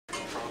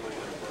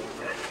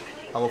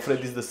I'm afraid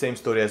it's the same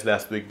story as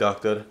last week,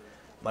 doctor.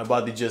 My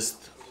body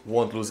just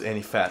won't lose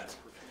any fat.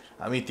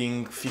 I'm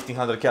eating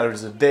 1500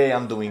 calories a day,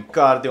 I'm doing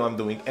cardio, I'm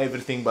doing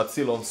everything, but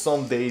still on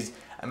some days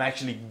I'm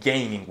actually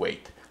gaining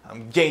weight.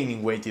 I'm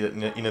gaining weight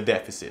in a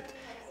deficit.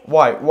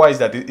 Why is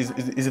that?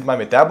 Is it my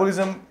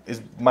metabolism?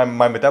 My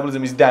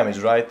metabolism is damaged,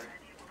 right?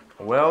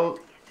 Well,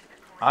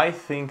 I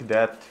think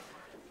that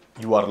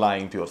you are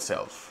lying to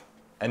yourself,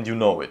 and you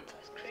know it.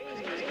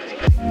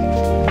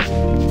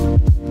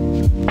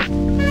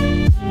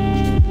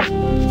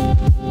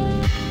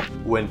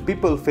 When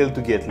people fail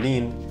to get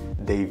lean,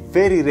 they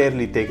very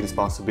rarely take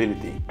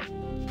responsibility.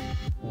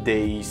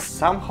 They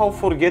somehow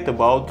forget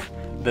about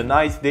the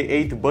night they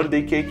ate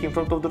birthday cake in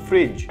front of the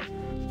fridge.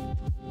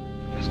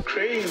 It's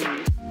crazy.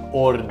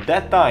 Or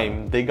that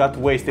time they got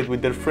wasted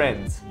with their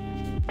friends.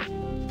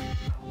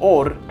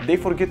 Or they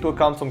forget to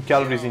account some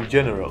calories in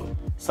general,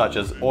 such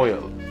as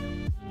oil.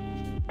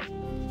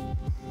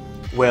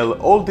 Well,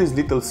 all these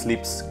little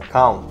slips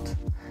count.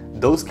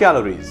 Those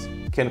calories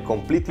can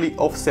completely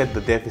offset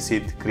the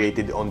deficit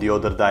created on the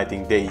other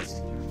dieting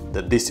days,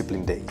 the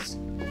discipline days.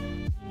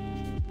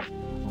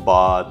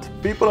 But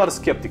people are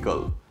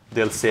skeptical.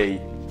 They'll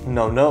say,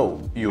 no,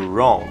 you're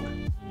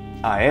wrong.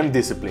 I am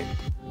disciplined.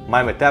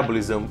 My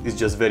metabolism is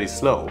just very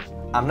slow.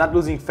 I'm not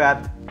losing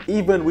fat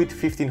even with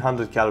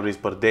 1500 calories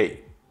per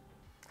day.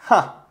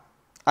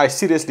 I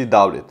seriously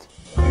doubt it.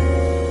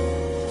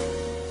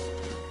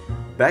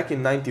 Back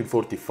in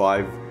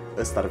 1945,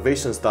 a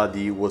starvation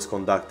study was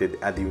conducted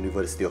at the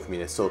University of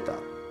Minnesota.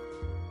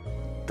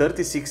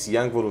 36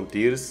 young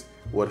volunteers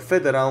were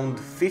fed around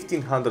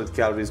 1500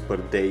 calories per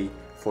day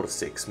for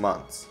 6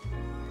 months.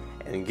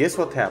 And guess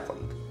what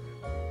happened?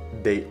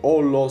 They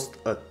all lost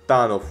a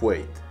ton of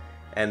weight,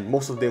 and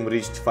most of them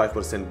reached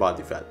 5%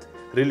 body fat,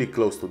 really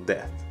close to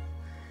death.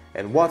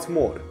 And what's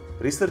more,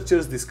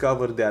 researchers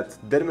discovered that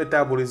their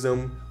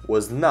metabolism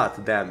was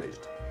not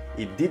damaged.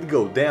 It did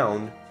go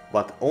down,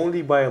 but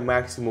only by a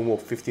maximum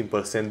of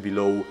 15%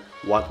 below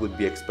what would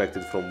be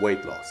expected from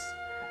weight loss.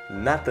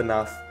 Not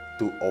enough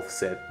to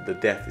offset the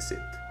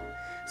deficit.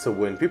 So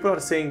when people are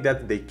saying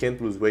that they can't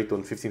lose weight on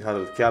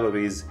 1500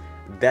 calories,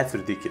 that's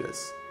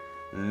ridiculous.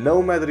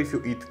 No matter if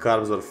you eat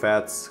carbs or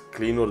fats,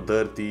 clean or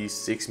dirty,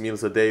 6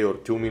 meals a day or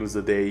 2 meals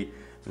a day,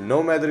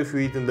 no matter if you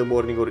eat in the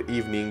morning or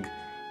evening,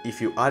 if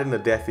you are in a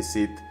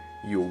deficit,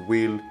 you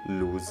will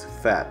lose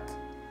fat.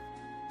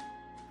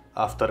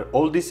 After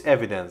all this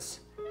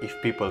evidence, if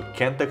people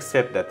can't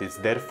accept that it's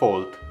their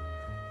fault,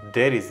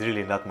 there is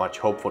really not much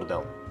hope for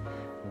them.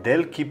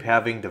 They'll keep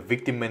having the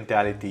victim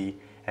mentality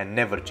and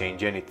never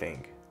change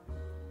anything.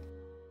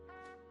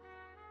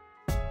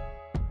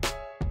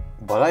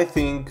 But I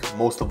think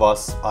most of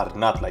us are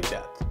not like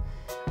that.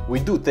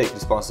 We do take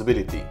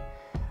responsibility,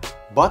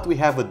 but we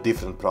have a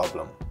different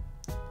problem.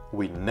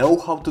 We know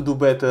how to do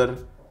better,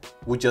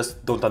 we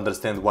just don't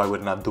understand why we're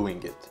not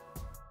doing it.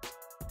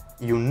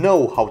 You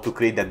know how to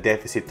create that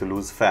deficit to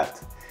lose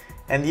fat,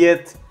 and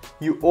yet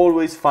you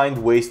always find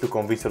ways to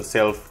convince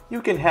yourself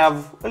you can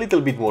have a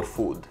little bit more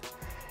food.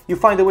 You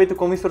find a way to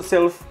convince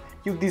yourself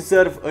you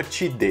deserve a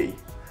cheat day.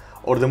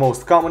 Or the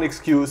most common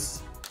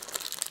excuse,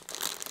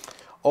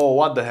 oh,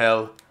 what the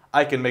hell,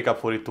 I can make up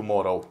for it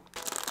tomorrow.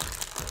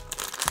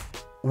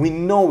 We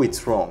know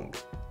it's wrong.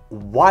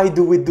 Why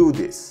do we do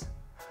this?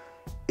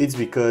 It's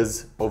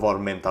because of our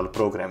mental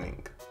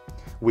programming.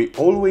 We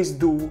always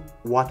do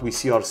what we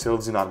see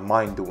ourselves in our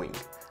mind doing,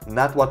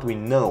 not what we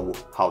know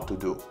how to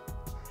do.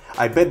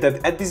 I bet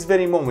that at this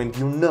very moment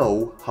you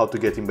know how to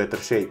get in better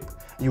shape.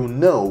 You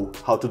know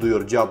how to do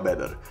your job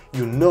better.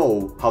 You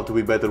know how to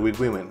be better with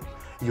women.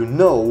 You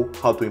know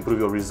how to improve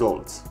your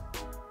results.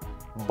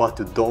 But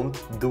you don't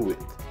do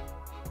it.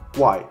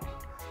 Why?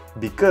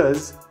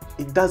 Because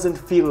it doesn't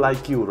feel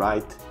like you,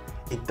 right?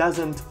 It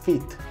doesn't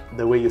fit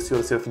the way you see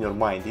yourself in your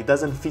mind. It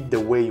doesn't fit the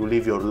way you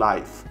live your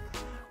life.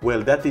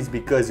 Well, that is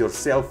because your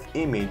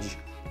self-image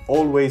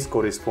always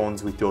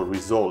corresponds with your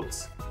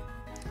results.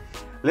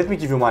 Let me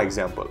give you my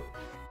example.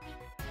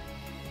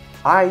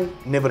 I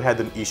never had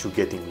an issue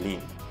getting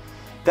lean.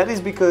 That is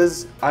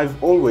because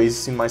I've always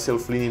seen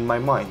myself lean in my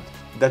mind.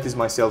 That is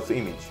my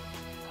self-image.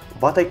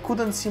 But I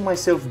couldn't see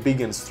myself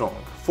big and strong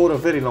for a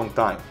very long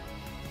time.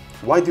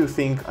 Why do you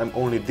think I'm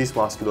only this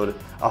muscular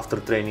after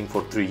training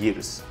for 3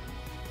 years?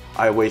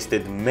 I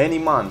wasted many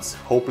months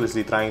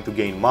hopelessly trying to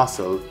gain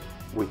muscle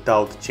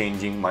without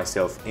changing my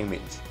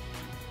self-image.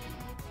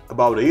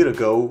 About a year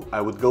ago, I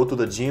would go to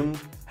the gym,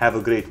 have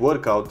a great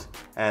workout,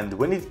 and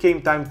when it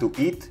came time to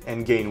eat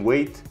and gain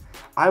weight,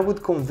 I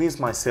would convince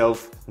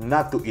myself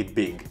not to eat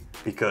big,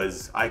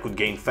 because I could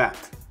gain fat.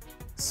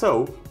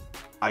 So,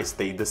 I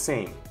stayed the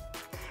same.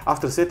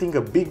 After setting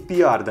a big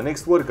PR the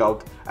next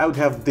workout, I would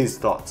have these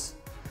thoughts.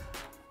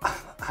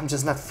 I'm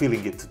just not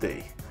feeling it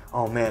today.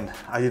 Oh man,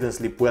 I didn't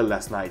sleep well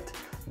last night.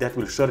 That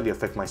will surely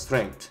affect my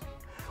strength.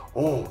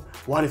 Oh,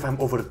 what if I'm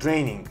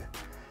overtraining?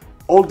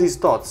 All these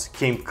thoughts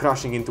came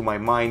crashing into my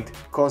mind,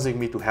 causing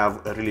me to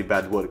have a really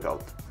bad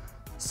workout.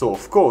 So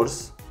of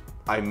course,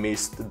 I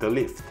missed the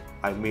lift.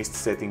 I missed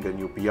setting a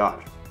new PR.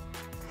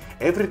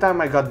 Every time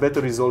I got better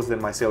results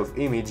than my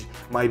self-image,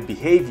 my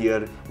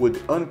behavior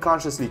would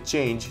unconsciously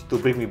change to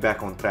bring me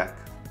back on track.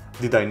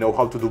 Did I know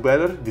how to do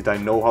better? Did I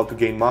know how to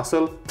gain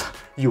muscle?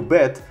 You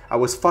bet, I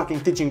was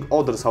fucking teaching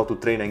others how to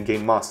train and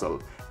gain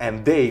muscle,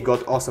 and they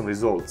got awesome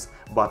results,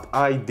 but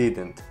I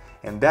didn't.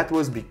 And that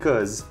was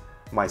because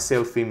my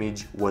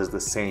self-image was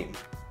the same.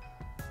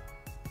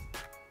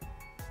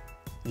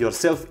 Your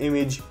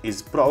self-image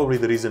is probably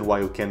the reason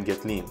why you can't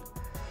get lean.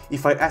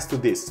 If I ask you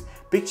this,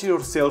 picture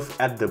yourself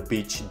at the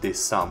beach this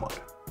summer.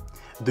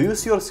 Do you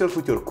see yourself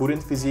with your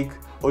current physique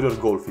or your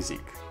goal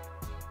physique?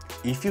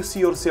 If you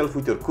see yourself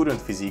with your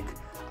current physique,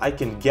 I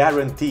can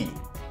guarantee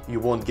you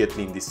won't get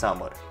lean this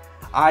summer.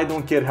 I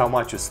don't care how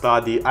much you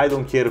study, I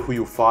don't care who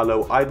you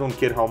follow, I don't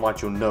care how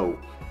much you know.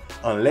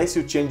 Unless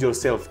you change your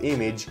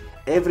self-image,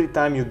 every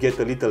time you get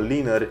a little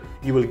leaner,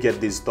 you will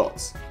get these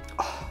thoughts.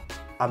 Oh,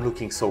 I'm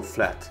looking so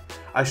flat.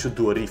 I should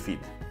do a refeed.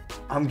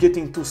 I'm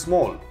getting too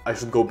small. I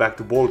should go back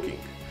to bulking.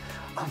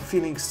 I'm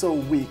feeling so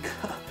weak.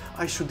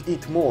 I should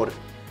eat more.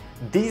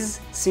 These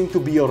seem to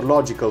be your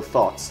logical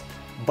thoughts,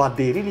 but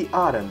they really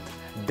aren't.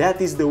 That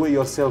is the way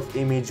your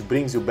self-image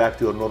brings you back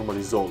to your normal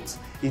results.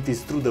 It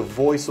is through the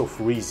voice of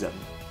reason.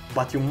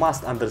 But you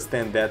must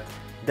understand that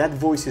that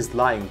voice is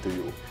lying to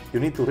you.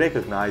 You need to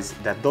recognize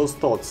that those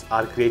thoughts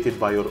are created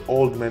by your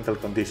old mental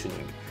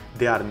conditioning.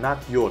 They are not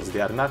yours,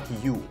 they are not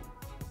you.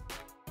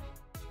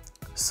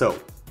 So,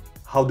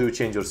 how do you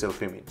change your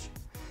self-image?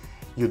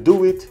 You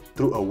do it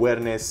through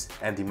awareness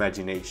and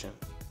imagination.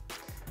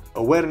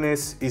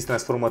 Awareness is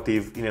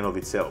transformative in and of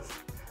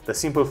itself. The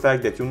simple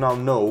fact that you now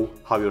know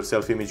how your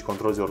self-image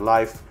controls your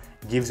life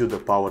gives you the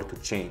power to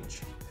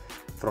change.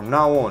 From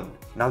now on,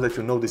 now that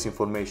you know this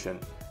information,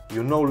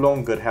 you no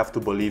longer have to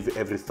believe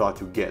every thought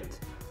you get.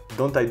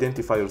 Don't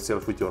identify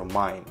yourself with your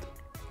mind.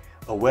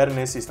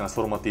 Awareness is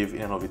transformative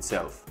in and of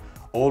itself.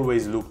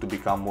 Always look to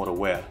become more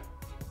aware.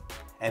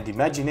 And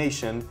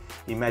imagination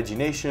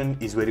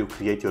is where you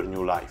create your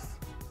new life.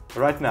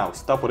 Right now,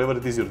 stop whatever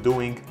it is you're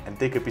doing and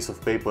take a piece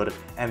of paper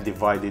and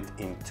divide it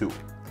in two.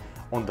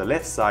 On the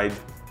left side,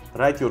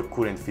 write your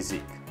current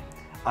physique.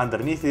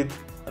 Underneath it,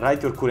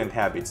 write your current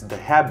habits, the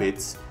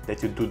habits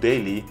that you do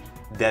daily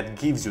that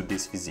gives you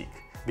this physique.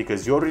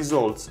 Because your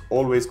results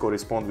always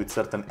correspond with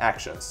certain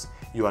actions.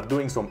 You are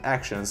doing some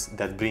actions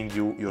that bring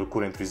you your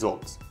current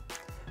results.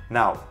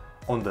 Now,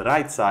 on the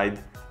right side,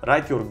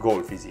 write your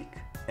goal physique.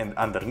 And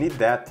underneath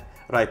that,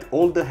 write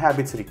all the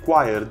habits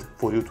required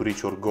for you to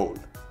reach your goal.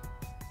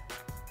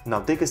 Now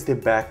take a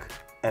step back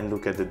and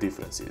look at the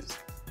differences.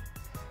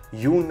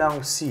 You now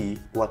see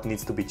what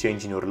needs to be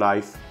changed in your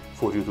life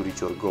for you to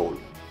reach your goal.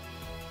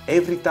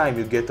 Every time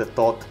you get a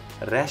thought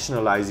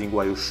rationalizing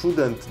why you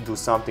shouldn't do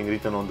something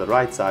written on the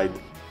right side,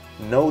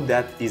 know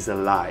that is a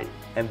lie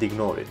and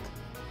ignore it.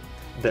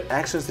 The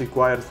actions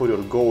required for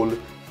your goal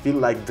feel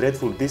like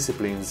dreadful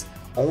disciplines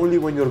only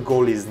when your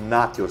goal is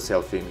not your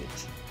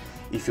self-image.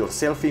 If your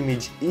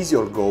self-image is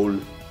your goal,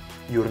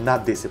 you're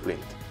not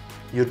disciplined.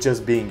 You're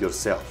just being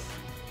yourself.